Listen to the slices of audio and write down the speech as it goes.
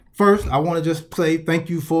First, I want to just say thank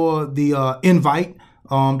you for the invite,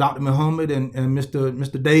 Dr. Muhammad and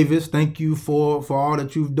Mr. Davis. Thank you for all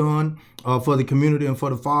that you've done for the community and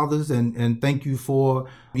for the fathers, and thank you for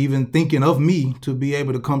even thinking of me to be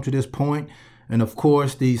able to come to this point. And of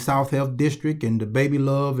course, the South Health District and the Baby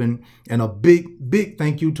Love, and a big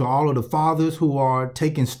thank you to all of the fathers who are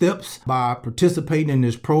taking steps by participating in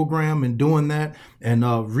this program and doing that and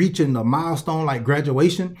reaching a milestone like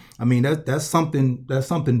graduation. I mean, that's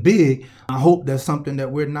something big. I hope that's something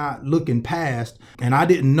that we're not looking past. And I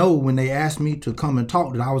didn't know when they asked me to come and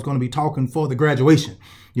talk that I was going to be talking for the graduation.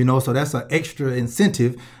 So that's an extra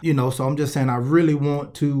incentive, so I'm just saying I really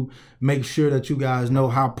want to make sure that you guys know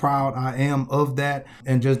how proud I am of that,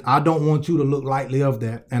 and just I don't want you to look lightly of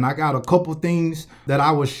that. And I got a couple things that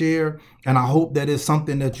I will share, and I hope that it's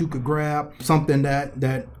something that you could grab, something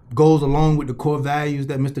that goes along with the core values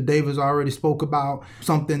that Mr. Davis already spoke about,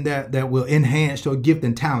 something that will enhance your gift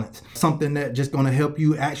and talents, something that just going to help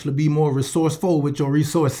you actually be more resourceful with your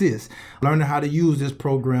resources, learning how to use this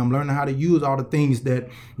program, learning how to use all the things that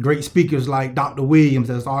great speakers like Dr. Williams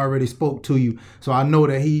has already spoke to you. So I know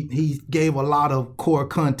that he gave a lot of core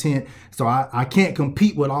content, so I can't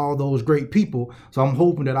compete with all those great people. So I'm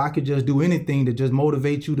hoping that I could just do anything to just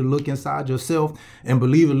motivate you to look inside yourself and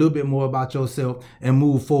believe a little bit more about yourself and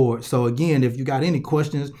move forward. So again, if you got any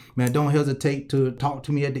questions, man, don't hesitate to talk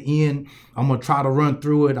to me at the end. I'm going to try to run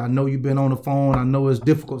through it. I know you've been on the phone. I know it's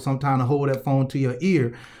difficult sometimes to hold that phone to your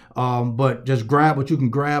ear. But just grab what you can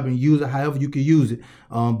grab and use it however you can use it.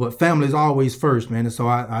 But family is always first, man. And so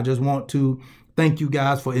I just want to thank you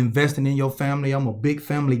guys for investing in your family. I'm a big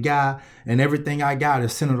family guy, and everything I got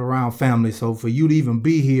is centered around family. So for you to even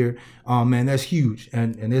be here, man, that's huge.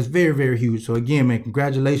 And it's very, very huge. So again, man,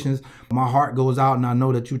 congratulations. My heart goes out, and I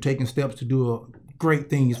know that you're taking steps to do great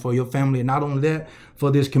things for your family, and not only that,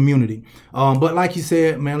 for this community. But like you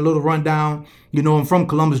said, man, a little rundown. I'm from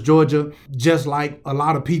Columbus, Georgia. Just like a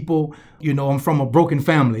lot of people, I'm from a broken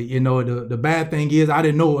family. The bad thing is I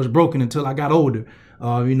didn't know it was broken until I got older.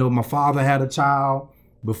 My father had a child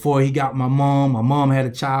before he got my mom. My mom had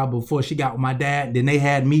a child before she got with my dad. Then they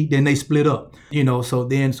had me. Then they split up.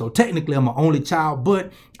 So technically I'm an only child,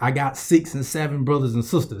 but I got 6 and 7 brothers and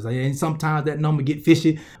sisters. And sometimes that number get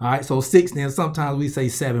fishy. All right, so 6, then sometimes we say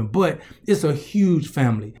 7, but it's a huge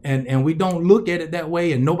family. And we don't look at it that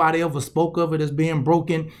way, and nobody ever spoke of it as being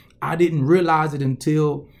broken. I didn't realize it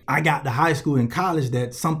until I got to high school and college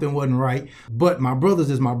that something wasn't right. But my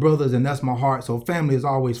brothers is my brothers, and that's my heart. So family is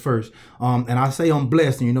always first. And I say I'm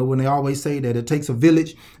blessed. When they always say that it takes a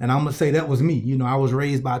village, and I'm going to say that was me. I was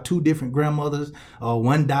raised by 2 different grandmothers.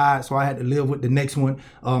 One died, so I had to live with the next one.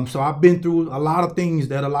 So I've been through a lot of things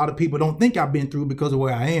that a lot of people don't think I've been through because of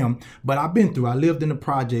where I am. But I've been through. I lived in the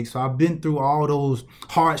projects. So I've been through all those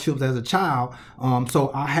hardships as a child.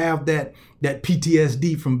 So I have that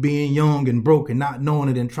PTSD from being young and broke and not knowing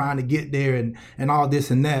it and trying to get there and all this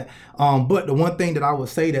and that. But the one thing that I would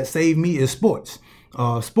say that saved me is sports.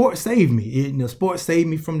 Sports saved me. Sports saved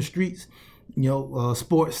me from the streets.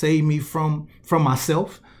 Sports saved me from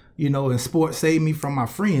myself. And sports saved me from my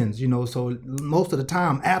friends. So most of the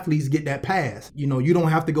time athletes get that pass. You don't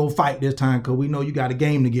have to go fight this time because we know you got a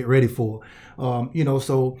game to get ready for.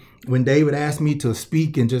 So when David asked me to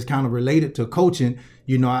speak and just kind of relate it to coaching,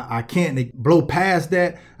 I can't blow past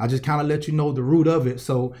that. I just kind of let you know the root of it.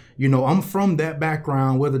 So, I'm from that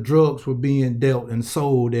background where the drugs were being dealt and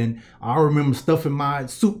sold. And I remember stuffing my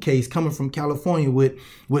suitcase coming from California with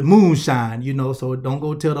moonshine, so don't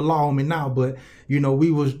go tell the law on me now. But,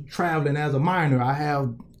 we was traveling as a minor. I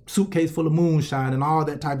have suitcase full of moonshine and all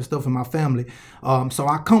that type of stuff in my family. So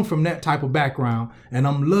I come from that type of background, and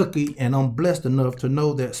I'm lucky and I'm blessed enough to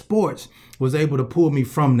know that sports was able to pull me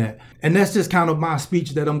from that. And that's just kind of my speech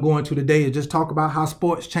that I'm going to today, is just talk about how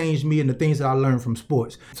sports changed me and the things that I learned from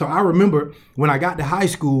sports. So I remember when I got to high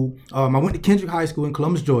school, I went to Kendrick High School in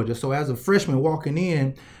Columbus, Georgia. So as a freshman walking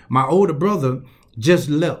in, my older brother just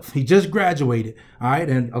left. He just graduated. All right.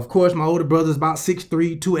 And of course, my older brother's about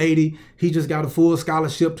 6'3", 280. He just got a full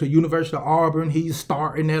scholarship to University of Auburn. He's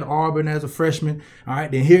starting at Auburn as a freshman. All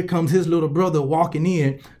right. Then here comes his little brother walking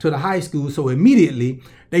in to the high school. So immediately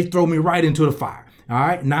they throw me right into the fire. All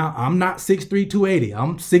right. Now I'm not 6'3", 280.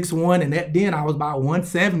 I'm 6'1", and then I was about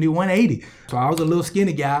 170, 180. So I was a little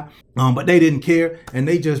skinny guy, but they didn't care. And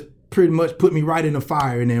they just pretty much put me right in the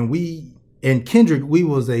fire. And then we in Kendrick, we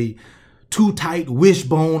was a too tight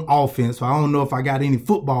wishbone offense. So I don't know if I got any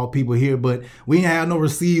football people here, but we didn't have no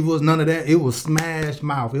receivers, none of that. It was smash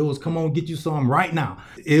mouth. It was come on, get you some right now.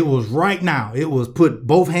 It was right now. It was put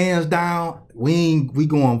both hands down, We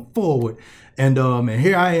going forward. And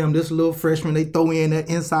here I am, this little freshman. They throw in that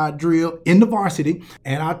inside drill in the varsity,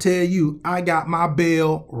 and I tell you, I got my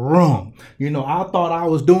bell rung. I thought I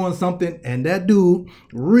was doing something, and that dude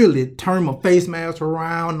really turned my face mask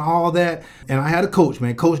around and all that. And I had a coach,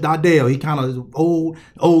 man, Coach Dardell. He kind of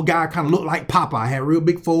old guy, kind of looked like Papa. I had real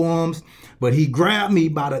big forearms, but he grabbed me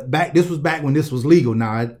by the back. This was back when this was legal.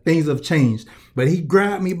 Now things have changed. But he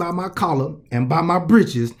grabbed me by my collar and by my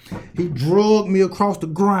britches. He dragged me across the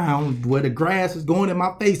ground where the grass is going in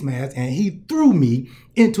my face mask, and he threw me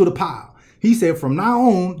into the pile. He said, from now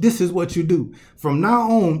on, this is what you do. From now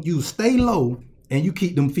on, you stay low and you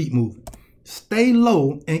keep them feet moving. Stay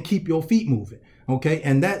low and keep your feet moving. Okay,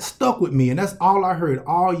 and that stuck with me, and that's all I heard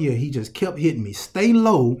all year. He just kept hitting me. Stay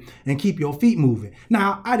low and keep your feet moving.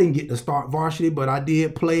 Now, I didn't get to start varsity, but I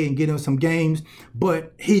did play and get in some games.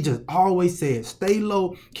 But he just always said, stay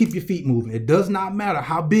low, keep your feet moving. It does not matter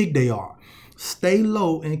how big they are. Stay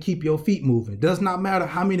low and keep your feet moving. It does not matter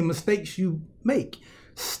how many mistakes you make.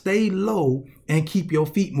 Stay low and keep your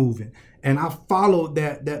feet moving. And I followed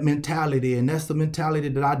that mentality, and that's the mentality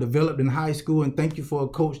that I developed in high school. And thank you for a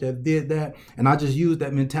coach that did that. And I just used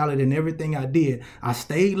that mentality in everything I did. I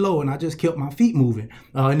stayed low and I just kept my feet moving.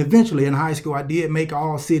 And eventually in high school, I did make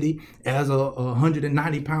all city as a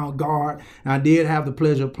 190-pound guard. And I did have the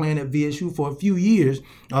pleasure of playing at VSU for a few years.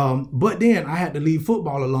 But then I had to leave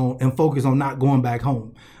football alone and focus on not going back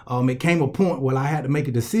home. It came a point where I had to make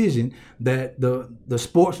a decision that the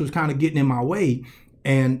sports was kind of getting in my way,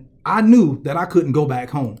 and I knew that I couldn't go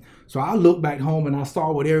back home. So I looked back home and I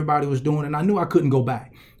saw what everybody was doing, and I knew I couldn't go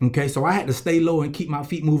back. Okay, so I had to stay low and keep my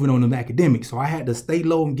feet moving on the academics. So I had to stay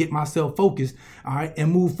low and get myself focused, all right,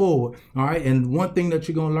 and move forward, all right. And one thing that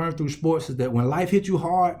you're going to learn through sports is that when life hits you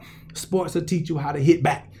hard, sports will teach you how to hit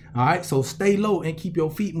back. All right, so stay low and keep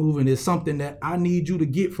your feet moving is something that I need you to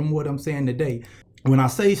get from what I'm saying today. When I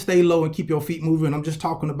say stay low and keep your feet moving, I'm just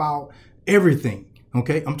talking about everything.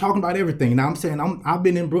 Okay, I'm talking about everything. Now I'm saying I've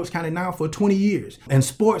been in Brooks County now for 20 years. And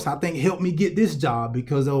sports, I think, helped me get this job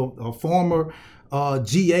because of a former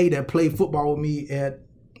GA that played football with me at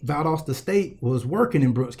Valdosta State was working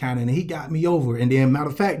in Brooks County, and he got me over. And then, matter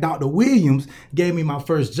of fact, Dr. Williams gave me my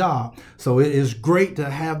first job. So it is great to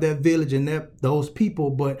have that village and those people,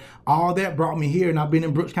 but all that brought me here, and I've been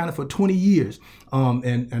in Brooks County for 20 years.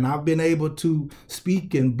 And I've been able to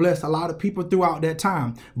speak and bless a lot of people throughout that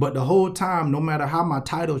time. But the whole time, no matter how my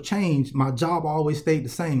title changed, my job always stayed the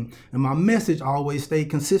same. And my message always stayed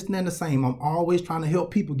consistent and the same. I'm always trying to help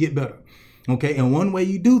people get better. Okay, and one way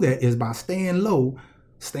you do that is by staying low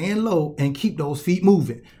and keep those feet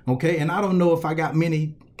moving. Okay, and I don't know if I got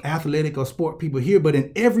many athletic or sport people here, but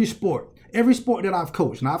in every sport that I've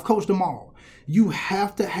coached, and I've coached them all, you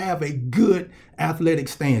have to have a good athletic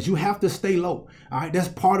stance. You have to stay low. All right, that's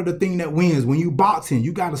part of the thing that wins. When you boxing,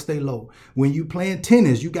 you got to stay low. When you playing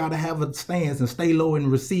tennis, you got to have a stance and stay low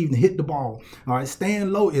and receive and hit the ball. All right,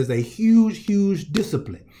 staying low is a huge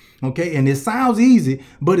discipline. Okay, and it sounds easy,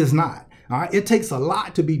 but it's not. All right, it takes a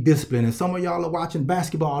lot to be disciplined. And some of y'all are watching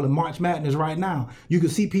basketball and March Madness right now. You can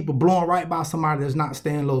see people blowing right by somebody that's not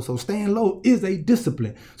staying low. So staying low is a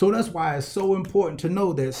discipline. So that's why it's so important to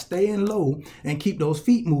know that staying low and keep those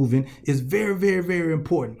feet moving is very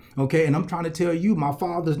important. Okay, and I'm trying to tell you, my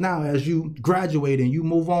fathers, now as you graduate and you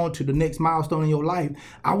move on to the next milestone in your life,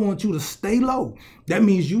 I want you to stay low. That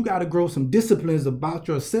means you got to grow some disciplines about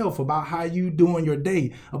yourself, about how you doing your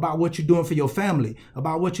day, about what you're doing for your family,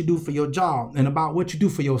 about what you do for your job, and about what you do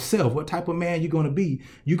for yourself, what type of man you're going to be.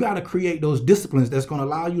 You got to create those disciplines that's going to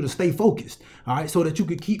allow you to stay focused, all right, so that you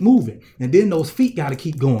can keep moving. And then those feet got to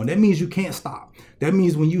keep going. That means you can't stop. That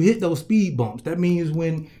means when you hit those speed bumps, that means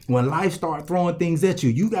when life starts throwing things at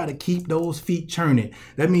you, you got to keep those feet churning.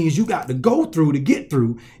 That means you got to go through to get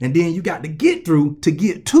through, and then you got to get through to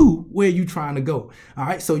get to where you're trying to go. All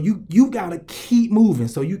right, so you got to keep moving,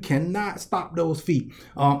 so you cannot stop those feet.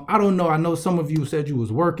 I don't know. I know some of you said you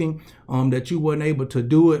was working, that you weren't able to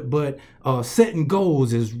do it, but setting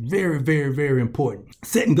goals is very important.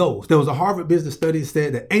 Setting goals. There was a Harvard business study that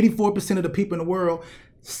said that 84% of the people in the world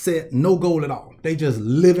set no goal at all. They just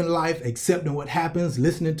living life, accepting what happens,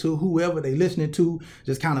 listening to whoever they listening to,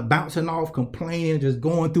 just kind of bouncing off, complaining, just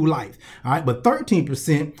going through life. All right, but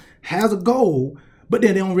 13% has a goal, but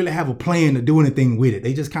then they don't really have a plan to do anything with it.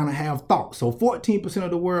 They just kind of have thoughts. So 14% of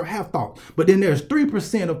the world have thoughts, but then there's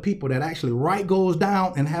 3% of people that actually write goals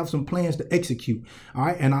down and have some plans to execute. All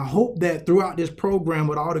right. And I hope that throughout this program,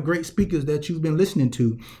 with all the great speakers that you've been listening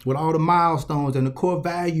to, with all the milestones and the core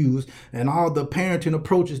values and all the parenting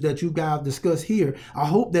approaches that you guys discuss here, I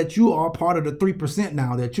hope that you are part of the 3%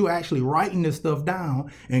 now, that you're actually writing this stuff down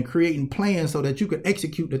and creating plans so that you can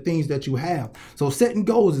execute the things that you have. So setting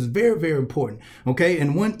goals is very, very important. Okay.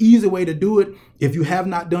 And one easy way to do it, if you have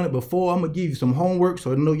not done it before, I'm going to give you some homework.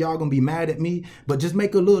 So I know y'all going to be mad at me, but just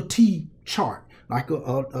make a little T chart, like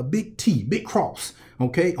a big T, big cross.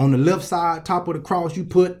 Okay. On the left side, top of the cross, you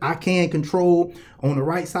put I can control. On the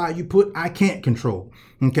right side, you put I can't control.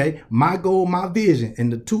 Okay. My goal, my vision.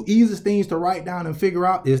 And the two easiest things to write down and figure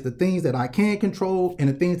out is the things that I can control and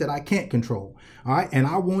the things that I can't control. All right. And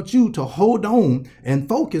I want you to hold on and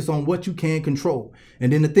focus on what you can control.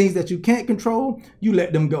 And then the things that you can't control, you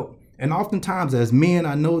let them go. And oftentimes as men,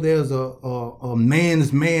 I know there's a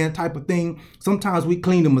man's man type of thing. Sometimes we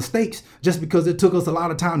clean the mistakes just because it took us a lot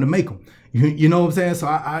of time to make them. You know what I'm saying? So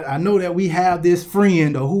I know that we have this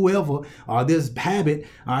friend or whoever or this habit,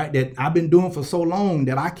 all right, that I've been doing for so long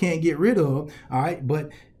that I can't get rid of. All right. But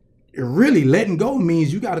really letting go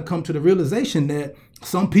means you got to come to the realization that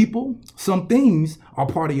some people, some things are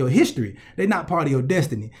part of your history. They're not part of your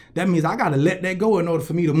destiny. That means I got to let that go in order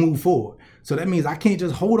for me to move forward. So that means I can't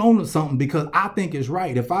just hold on to something because I think it's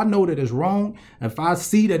right. If I know that it's wrong, if I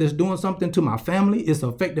see that it's doing something to my family, it's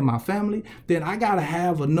affecting my family, then I got to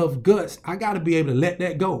have enough guts. I got to be able to let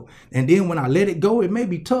that go. And then when I let it go, it may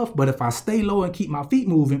be tough, but if I stay low and keep my feet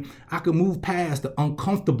moving, I can move past the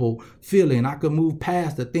uncomfortable feeling. I can move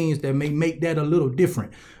past the things that may make that a little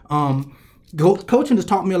different. Coaching has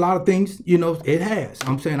taught me a lot of things. You know, it has.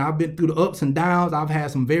 I'm saying I've been through the ups and downs. I've had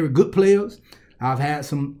some very good players. I've had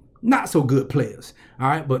some not so good players. All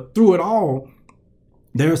right. But through it all,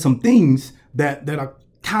 there are some things that are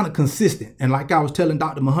kind of consistent. And like I was telling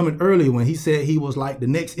Dr. Muhammad earlier, when he said he was like the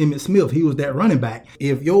next Emmitt Smith, he was that running back.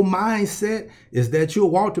 If your mindset is that you're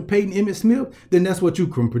Walter Payton, Emmitt Smith, then that's what you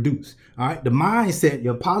can produce. All right. The mindset,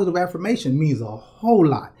 your positive affirmation means a whole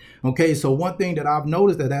lot. Okay. So one thing that I've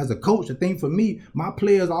noticed that as a coach, the thing for me, my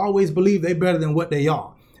players always believe they're better than what they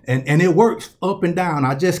are. And it works up and down.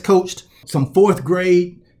 I just coached some 4th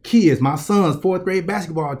grade kids, my son's 4th grade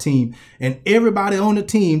basketball team, and everybody on the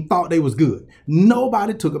team thought they was good.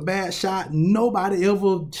 Nobody took a bad shot. Nobody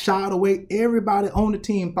ever shied away. Everybody on the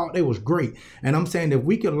team thought they was great. And I'm saying if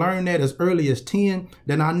we could learn that as early as 10,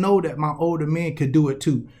 then I know that my older men could do it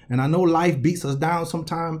too. And I know life beats us down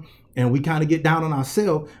sometime and we kind of get down on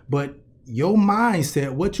ourselves, but your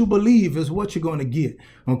mindset, what you believe is what you're going to get.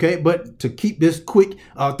 Okay. But to keep this quick,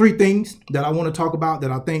 3 things that I want to talk about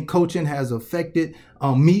that I think coaching has affected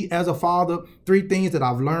me as a father. 3 things that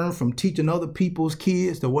I've learned from teaching other people's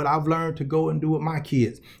kids to what I've learned to go and do with my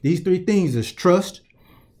kids. These 3 things is trust,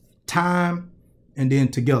 time, and then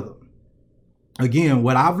together. Again,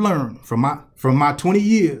 what I've learned from my 20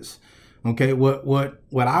 years. Okay, what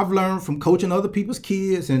I've learned from coaching other people's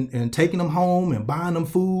kids and taking them home and buying them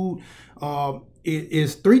food, it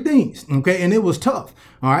is 3 things. Okay, and it was tough.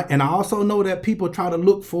 All right, and I also know that people try to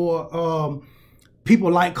look for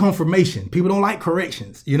people like confirmation. People don't like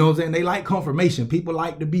corrections. You know what I'm saying? They like confirmation. People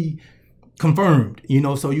like to be confirmed. You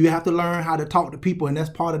know, so you have to learn how to talk to people, and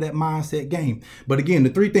that's part of that mindset game. But again,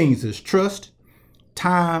 the 3 things is trust,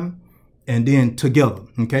 time, and then together.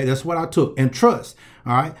 Okay, that's what I took. And trust.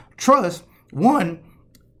 All right. Trust, one,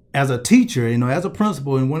 as a teacher, you know, as a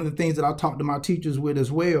principal, and one of the things that I talk to my teachers with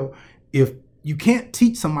as well, if you can't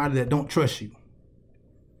teach somebody that don't trust you,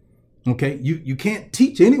 okay, you can't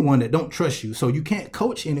teach anyone that don't trust you. So you can't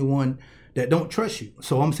coach anyone that don't trust you.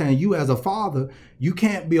 So I'm saying you as a father, you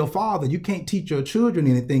can't be a father. You can't teach your children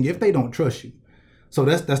anything if they don't trust you. So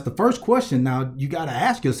that's the first question. Now you got to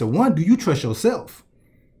ask yourself, one, do you trust yourself?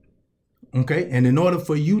 Okay. And in order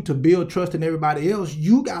for you to build trust in everybody else,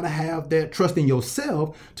 you got to have that trust in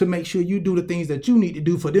yourself to make sure you do the things that you need to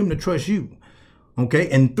do for them to trust you. Okay.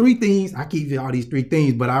 And 3 things, I keep all these 3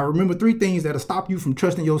 things, but I remember 3 things that'll stop you from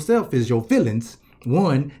trusting yourself is your feelings.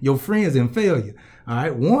 1, your friends and failure. All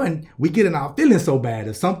right. 1, we get in our feelings so bad.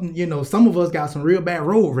 If something, you know, some of us got some real bad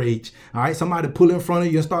road rage. All right. Somebody pull in front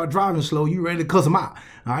of you and start driving slow. You ready to cuss them out.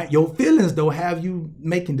 All right. Your feelings, though, have you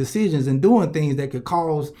making decisions and doing things that could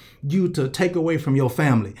cause you to take away from your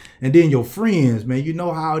family. And then your friends, man, you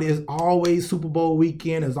know how it is. Always Super Bowl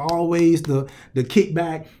weekend is always the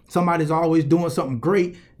kickback. Somebody's always doing something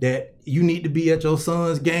great that you need to be at your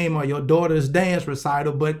son's game or your daughter's dance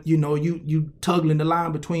recital, but you tugging the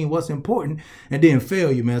line between what's important and then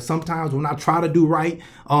failure, man. Sometimes when I try to do right,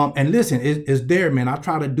 and listen, it's there, man. I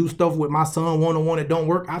try to do stuff with my son one-on-one that don't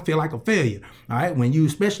work. I feel like a failure. All right. When you,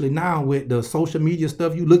 especially now with the social media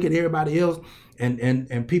stuff, you look at everybody else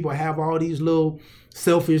and people have all these little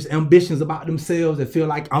selfish ambitions about themselves that feel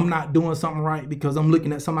like I'm not doing something right because I'm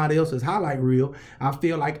looking at somebody else's highlight reel. I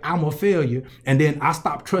feel like I'm a failure, and then I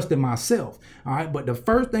stop trusting myself. All right. But the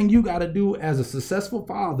first thing you got to do as a successful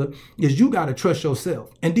father is you got to trust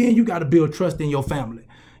yourself, and then you got to build trust in your family.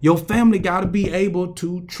 Your family got to be able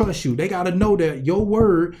to trust you. They got to know that your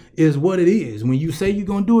word is what it is. When you say you're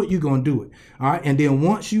going to do it, you're going to do it. All right. And then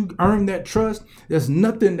once you earn that trust, there's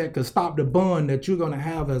nothing that could stop the bond that you're going to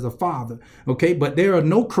have as a father. Okay. But there are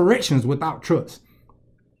no corrections without trust.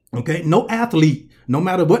 Okay. No athlete, no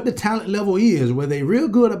matter what the talent level is, whether they real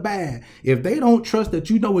good or bad, if they don't trust that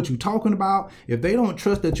you know what you're talking about, if they don't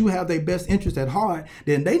trust that you have their best interest at heart,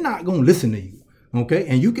 then they're not going to listen to you. Okay.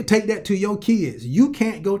 And you can take that to your kids. You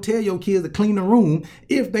can't go tell your kids to clean the room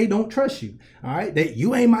if they don't trust you. All right. That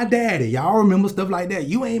you ain't my daddy. Y'all remember stuff like that.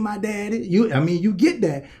 You ain't my daddy. You get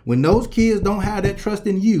that when those kids don't have that trust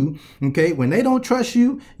in you. Okay. When they don't trust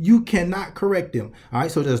you, you cannot correct them. All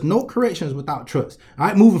right. So there's no corrections without trust. All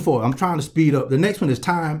right. Moving forward. I'm trying to speed up. The next one is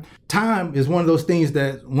time. Time is one of those things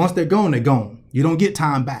that once they're gone, they're gone. You don't get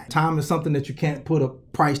time back. Time is something that you can't put a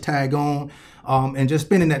price tag on. And just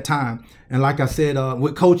spending that time. And like I said,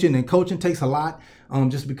 with coaching, and coaching takes a lot,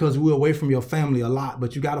 just because we're away from your family a lot,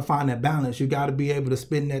 but you got to find that balance. You got to be able to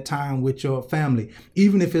spend that time with your family,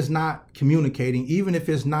 even if it's not communicating, even if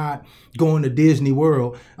it's not going to Disney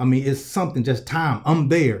World. I mean, it's something, just time. I'm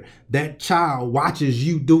there. That child watches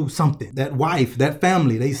you do something. That wife, that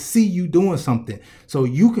family, they see you doing something. So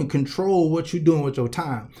you can control what you're doing with your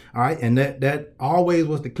time. All right. And that always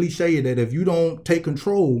was the cliche that if you don't take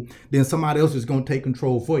control, then somebody else is going to take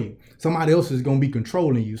control for you. Somebody else is going to be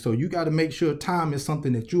controlling you. So you got to make sure time is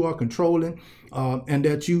something that you are controlling, and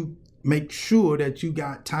that you make sure that you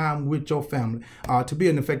got time with your family to be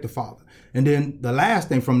an effective father. And then the last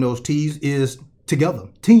thing from those T's is together,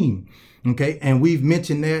 team. Okay. And we've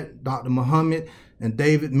mentioned that, Dr. Muhammad and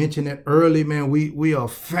David mentioned that early, man. We are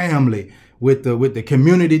family with the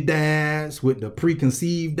community dads, with the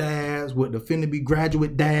preconceived dads, with the finna be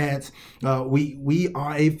graduate dads. We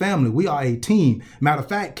are a family. We are a team. Matter of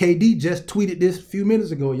fact, KD just tweeted this a few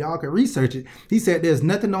minutes ago. Y'all can research it. He said there's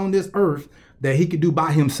nothing on this earth that he could do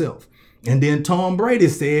by himself. And then Tom Brady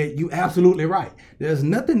said, you absolutely right. There's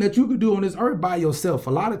nothing that you could do on this earth by yourself.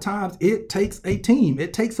 A lot of times it takes a team.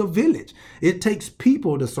 It takes a village. It takes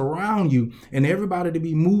people to surround you and everybody to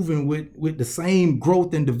be moving with the same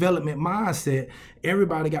growth and development mindset.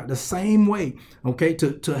 Everybody got the same way, okay,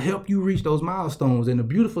 to help you reach those milestones. And the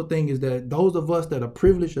beautiful thing is that those of us that are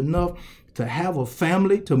privileged enough to have a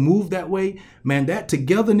family to move that way, man, that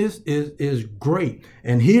togetherness is great.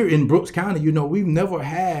 And here in Brooks County, we've never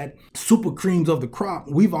had super creams of the crop.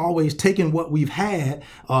 We've always taken what we've had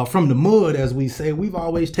from the mud, as we say. We've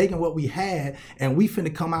always taken what we had, and we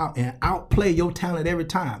finna come out and outplay your talent every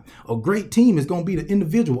time. A great team is gonna be the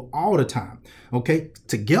individual all the time. Okay,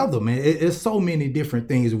 together, man. It's so many different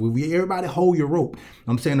things. Everybody hold your rope.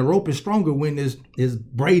 I'm saying the rope is stronger when it's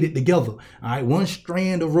braided together. All right, one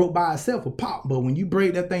strand of rope by itself will pop, but when you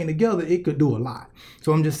braid that thing together, it could do a lot.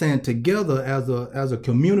 So I'm just saying, together as a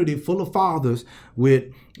community full of fathers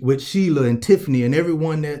with Sheila and Tiffany and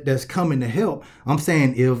everyone that's coming to help. I'm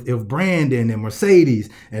saying if Brandon and Mercedes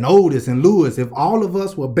and Otis and Lewis, if all of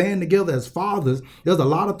us were band together as fathers, there's a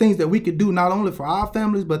lot of things that we could do not only for our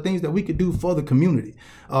families, but things that we could do for the community.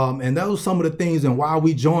 And those are some of the things and why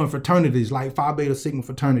we join fraternities like Phi Beta Sigma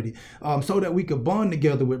fraternity, so that we could bond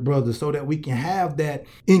together with brothers, so that we can have that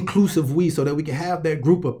inclusive so that we can have that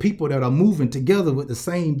group of people that are moving together with the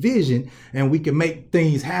same vision, and we can make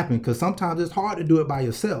things happen, because sometimes it's hard to do it by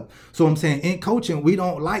yourself. So I'm saying in coaching, we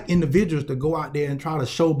don't like individuals to go out there and try to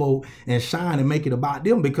showboat and shine and make it about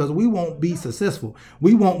them, because we won't be successful.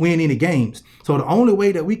 We won't win any games. So the only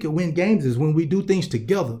way that we can win games is when we do things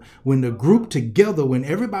together, when the group together, when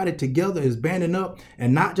everybody together is banding up,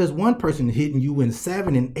 and not just one person hitting you, when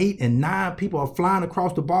 7 and 8 and 9 people are flying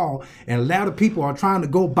across the ball and a lot of people are trying to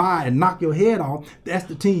go by and knock your head off. That's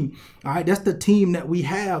the team. All right, that's the team that we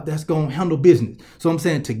have that's going to handle business. So I'm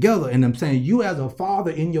saying together, and I'm saying you as a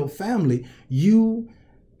father in your family, you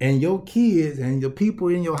and your kids and your people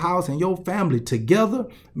in your house and your family together,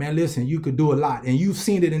 man, listen, you could do a lot. And you've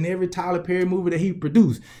seen it in every Tyler Perry movie that he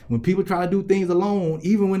produced. When people try to do things alone,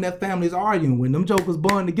 even when that family is arguing, when them jokers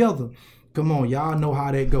bond together, Come on, y'all know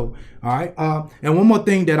how that go. All right. And one more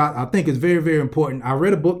thing that I think is very, very important. I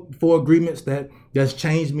read a book, 4 Agreements, that's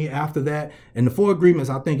changed me after that. And the 4 Agreements,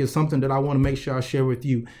 I think, is something that I want to make sure I share with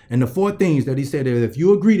you. And the 4 things that he said is, if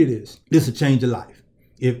you agree to this will change your life.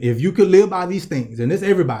 If you could live by these things, and it's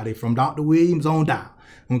everybody from Dr. Williams on down,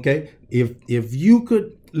 okay? If you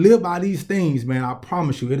could live by these things, man, I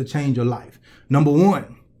promise you it'll change your life. Number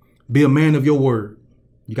 1, be a man of your word.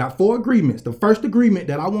 You got 4 agreements. The first agreement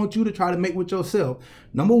that I want you to try to make with yourself,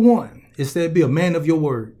 number 1, it said be a man of your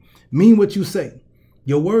word. Mean what you say.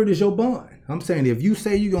 Your word is your bond. I'm saying if you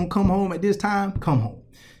say you're going to come home at this time, come home.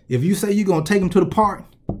 If you say you're going to take them to the park,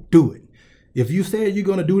 do it. If you said you're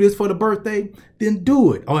going to do this for the birthday, then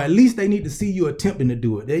do it. Or at least they need to see you attempting to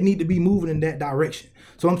do it. They need to be moving in that direction.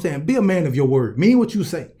 So I'm saying be a man of your word. Mean what you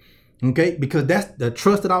say. Okay, because that's the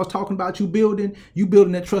trust that I was talking about you building. You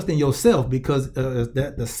building that trust in yourself because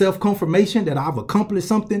that the self-confirmation that I've accomplished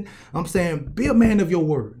something. I'm saying be a man of your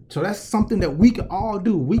word. So that's something that we can all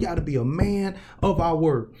do. We got to be a man of our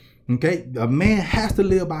word. Okay, a man has to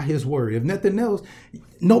live by his word. If nothing else,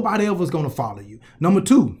 nobody else is going to follow you. Number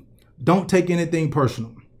 2, don't take anything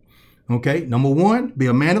personal. Okay, number 1, be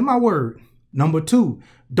a man of my word. Number 2,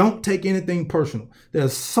 don't take anything personal.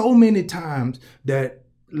 There's so many times that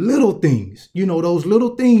little things, those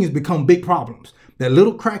little things become big problems. That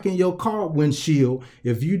little crack in your car windshield,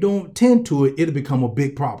 if you don't tend to it, it'll become a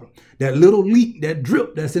big problem. That little leak, that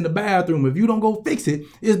drip that's in the bathroom, if you don't go fix it,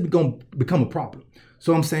 it's going to become a problem.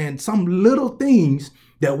 So I'm saying some little things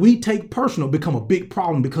that we take personal become a big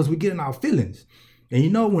problem because we get in our feelings.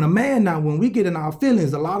 And when we get in our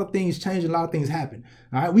feelings, a lot of things change, a lot of things happen.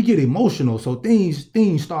 All right, we get emotional, so things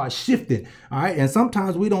start shifting. All right, and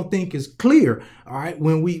sometimes we don't think it's clear. All right,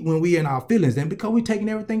 when we in our feelings, and because we taking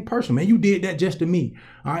everything personal, man, you did that just to me.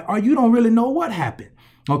 All right, or you don't really know what happened.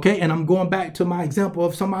 Okay, and I'm going back to my example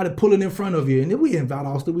of somebody pulling in front of you, and then we in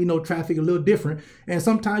Valdosta, we know traffic a little different, and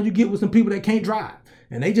sometimes you get with some people that can't drive.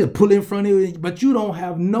 And they just pull in front of you, but you don't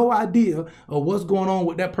have no idea of what's going on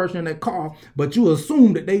with that person in that car, but you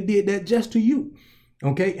assume that they did that just to you.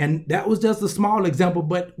 Okay, and that was just a small example,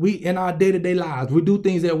 but we, in our day-to-day lives, we do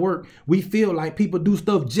things at work. We feel like people do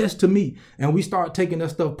stuff just to me, and we start taking that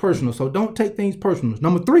stuff personal. So don't take things personal.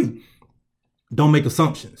 Number 3, don't make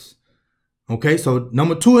assumptions. Okay, so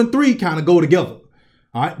number 2 and 3 kind of go together.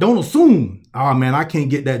 All right, don't assume, oh man, I can't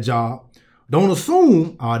get that job. Don't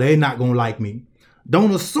assume, oh, they're not going to like me.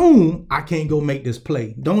 Don't assume I can't go make this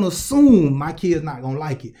play. Don't assume my kid's not going to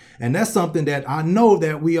like it. And that's something that I know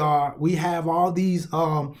that we have all these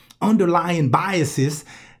underlying biases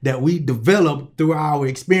that we develop through our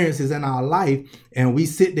experiences in our life. And we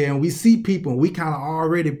sit there and we see people and we kind of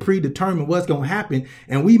already predetermine what's going to happen.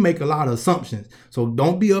 And we make a lot of assumptions. So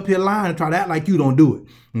don't be up here lying and try to act like you don't do it.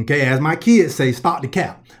 Okay, as my kids say, stop the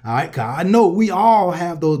cap. All right, because I know we all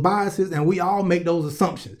have those biases and we all make those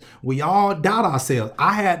assumptions. We all doubt ourselves.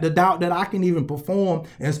 I had the doubt that I can even perform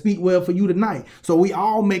and speak well for you tonight. So we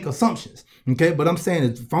all make assumptions. Okay, but I'm saying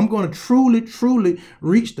if I'm going to truly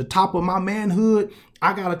reach the top of my manhood,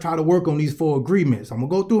 I got to try to work on these 4 agreements. I'm going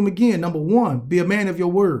to go through them again. Number 1, be a man of your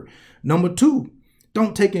word. Number 2,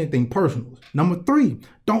 don't take anything personal. Number 3,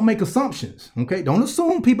 don't make assumptions. Okay, don't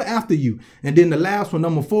assume people after you. And then the last one,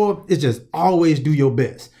 number 4, is just always do your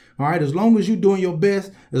best. All right, as long as you're doing your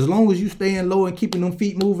best, as long as you staying low and keeping them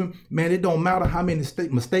feet moving, man, it don't matter how many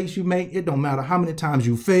mistakes you make. It don't matter how many times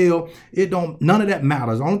you fail. None of that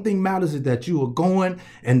matters. The only thing matters is that you are going,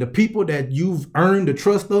 and the people that you've earned the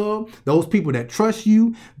trust of, those people that trust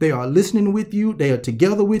you, they are listening with you. They are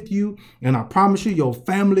together with you. And I promise you, your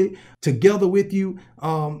family together with you,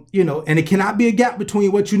 and it cannot be a gap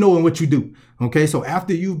between what you know and what you do. Okay, so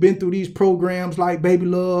after you've been through these programs like Baby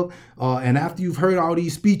Love, and after you've heard all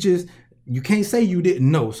these speeches, you can't say you didn't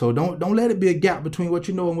know. So don't let it be a gap between what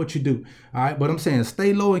you know and what you do. All right, but I'm saying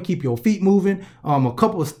stay low and keep your feet moving. A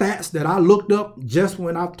couple of stats that I looked up just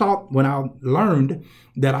when I learned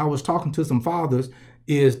that I was talking to some fathers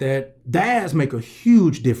is that dads make a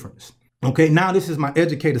huge difference. Okay, now this is my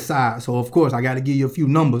educator side. So, of course, I got to give you a few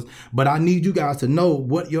numbers, but I need you guys to know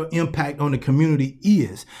what your impact on the community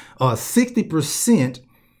is. 60%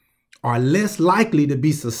 are less likely to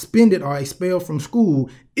be suspended or expelled from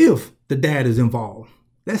school if the dad is involved.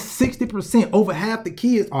 That's 60%. Over half the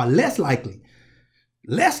kids are less likely.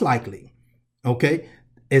 Less likely. Okay,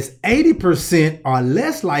 it's 80% are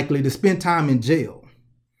less likely to spend time in jail.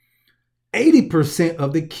 80%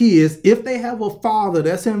 of the kids, if they have a father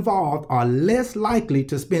that's involved, are less likely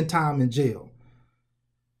to spend time in jail.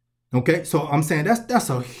 Okay, so I'm saying that's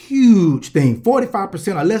a huge thing.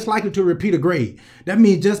 45% are less likely to repeat a grade. That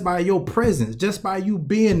means just by your presence, just by you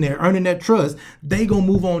being there, earning that trust, they gonna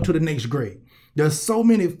move on to the next grade. There's so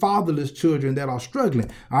many fatherless children that are struggling.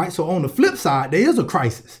 All right, so on the flip side, there is a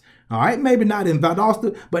crisis. All right, maybe not in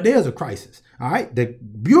Valdosta, but there's a crisis. All right, the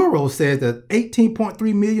Bureau says that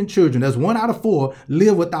 18.3 million children, that's 1 out of 4,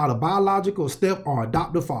 live without a biological step or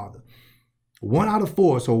adoptive father. 1 out of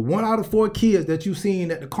 4. So 1 out of 4 kids that you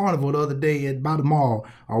seen at the carnival the other day by the mall,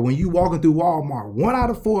 or when you walking through Walmart, 1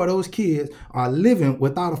 out of 4 of those kids are living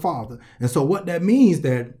without a father. And so what that means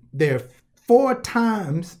that there are 4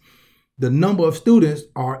 times the number of students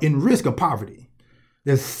are in risk of poverty.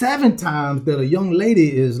 There's 7 times that a young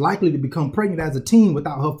lady is likely to become pregnant as a teen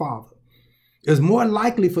without her father. It's more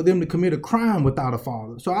likely for them to commit a crime without a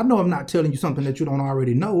father. So I know I'm not telling you something that you don't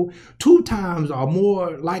already know. 2 times are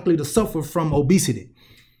more likely to suffer from obesity.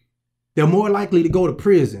 They're more likely to go to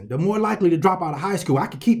prison. They're more likely to drop out of high school. I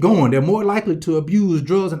could keep going. They're more likely to abuse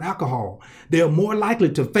drugs and alcohol. They're more likely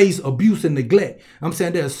to face abuse and neglect. I'm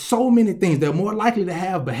saying there's so many things. They're more likely to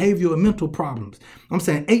have behavioral and mental problems. I'm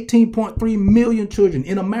saying 18.3 million children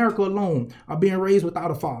in America alone are being raised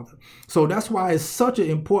without a father. So that's why it's such an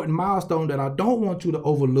important milestone that I don't want you to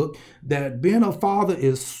overlook, that being a father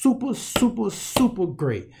is super, super, super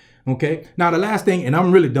great. Okay, now the last thing, and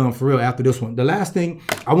I'm really done for real after this one. The last thing,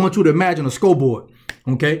 I want you to imagine a scoreboard.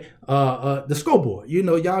 Okay, the scoreboard. You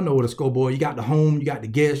know, y'all know what a scoreboard. You got the home, you got the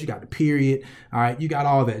guest, you got the period. All right, you got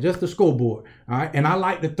all that. Just the scoreboard. All right, and I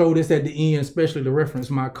like to throw this at the end, especially to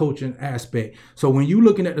reference my coaching aspect. So when you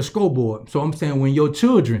looking at the scoreboard, so I'm saying when your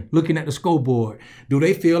children looking at the scoreboard, do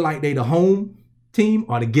they feel like they the home team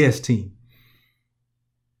or the guest team?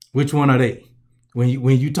 Which one are they? When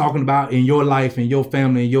you talking about in your life and your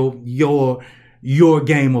family and your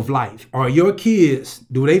game of life, are your kids,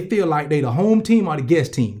 do they feel like they the home team or the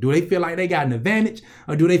guest team? Do they feel like they got an advantage,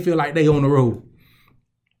 or do they feel like they on the road?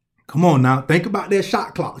 Come on now, think about that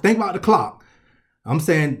shot clock. Think about the clock. I'm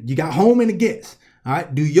saying you got home and the guest. All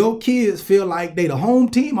right, do your kids feel like they the home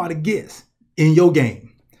team or the guest in your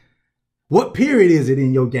game? What period is it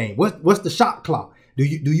in your game? What's the shot clock? Do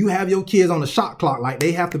you have your kids on the shot clock like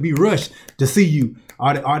they have to be rushed to see you?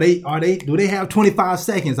 Do they have 25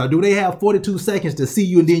 seconds, or do they have 42 seconds to see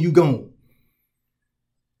you and then you gone?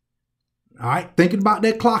 All right, thinking about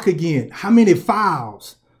that clock again. How many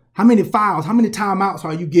fouls, how many timeouts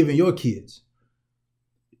are you giving your kids?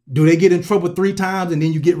 Do they get in trouble 3 times and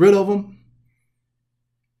then you get rid of them?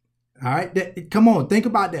 All right, come on, think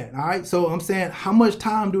about that. All right, so I'm saying, how much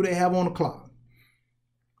time do they have on the clock?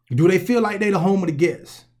 Do they feel like they the home of the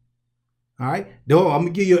guests? All right. Though I'm gonna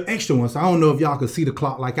give you an extra one. So I don't know if y'all can see the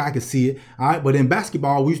clock like I can see it. All right. But in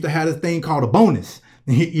basketball, we used to have this thing called a bonus.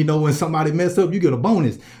 You know, when somebody mess up, you get a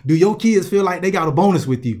bonus. Do your kids feel like they got a bonus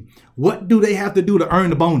with you? What do they have to do to earn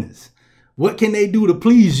the bonus? What can they do to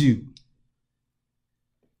please you?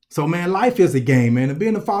 So, man, life is a game, man. And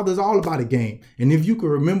being a father is all about a game. And if you can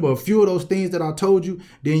remember a few of those things that I told you,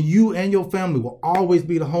 then you and your family will always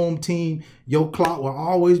be the home team. Your clock will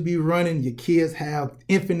always be running. Your kids have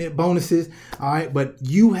infinite bonuses. All right. But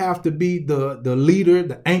you have to be the leader,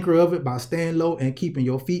 the anchor of it by staying low and keeping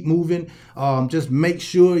your feet moving. Just make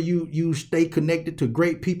sure you stay connected to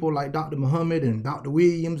great people like Dr. Muhammad and Dr.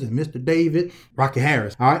 Williams and Mr. David, Rocky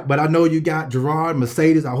Harris. All right. But I know you got Gerard,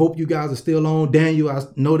 Mercedes. I hope you guys are still on. Daniel, I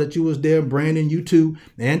know that you was there. Brandon, you too.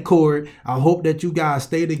 And Corey. I hope that you guys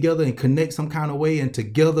stay together and connect some kind of way. And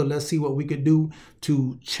together, let's see what we could do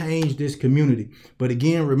to change this community. But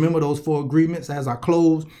again, remember those 4 agreements as I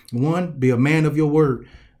close. 1, be a man of your word.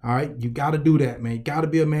 All right. You got to do that, man. You got to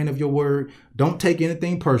be a man of your word. Don't take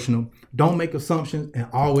anything personal. Don't make assumptions, and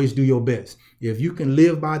always do your best. If you can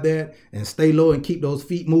live by that and stay low and keep those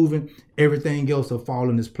feet moving, everything else will fall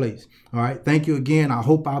in its place. All right. Thank you again. I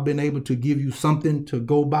hope I've been able to give you something to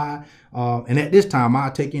go by. And at this time,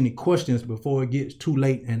 I'll take any questions before it gets too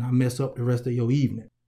late and I mess up the rest of your evening.